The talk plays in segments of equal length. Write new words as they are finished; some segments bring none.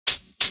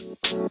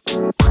Honestly,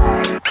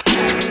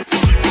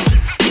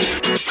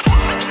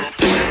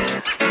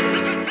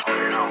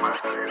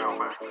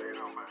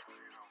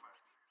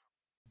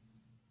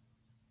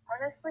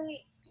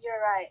 you're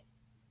right.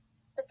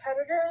 The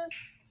predators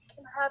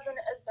can have an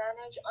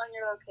advantage on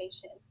your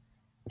location.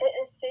 It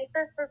is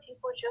safer for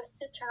people just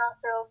to turn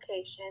off their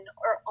location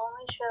or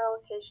only share their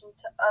location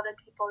to other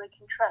people they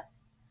can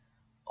trust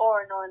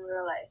or know in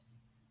real life.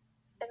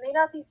 It may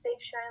not be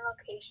safe sharing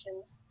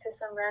locations to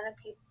some random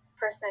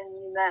person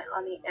you met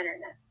on the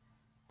internet.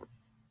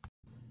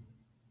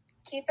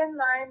 Keep in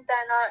mind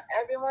that not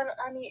everyone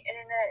on the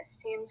internet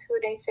seems who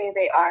they say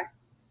they are.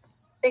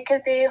 They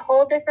could be a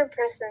whole different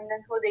person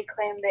than who they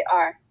claim they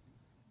are.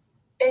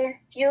 If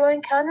you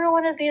encounter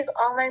one of these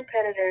online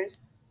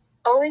predators,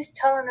 always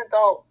tell an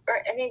adult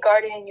or any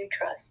guardian you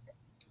trust.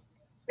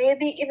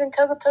 Maybe even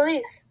tell the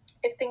police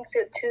if things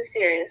get too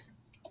serious.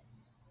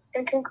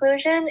 In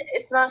conclusion,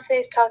 it's not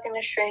safe talking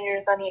to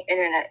strangers on the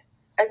internet,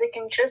 as it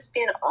can just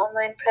be an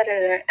online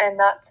predator and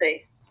not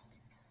safe.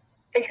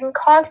 It can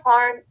cause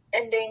harm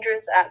and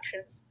dangerous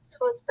actions,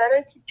 so it's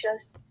better to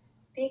just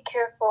be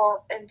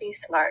careful and be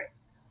smart.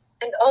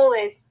 And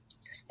always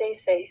stay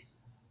safe.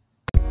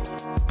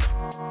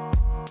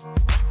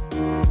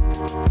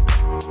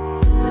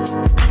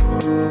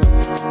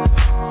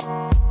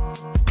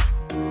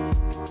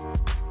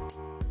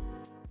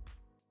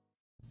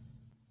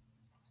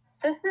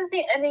 This is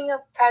the ending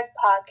of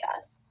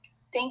Predpodcasts.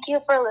 Thank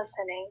you for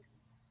listening.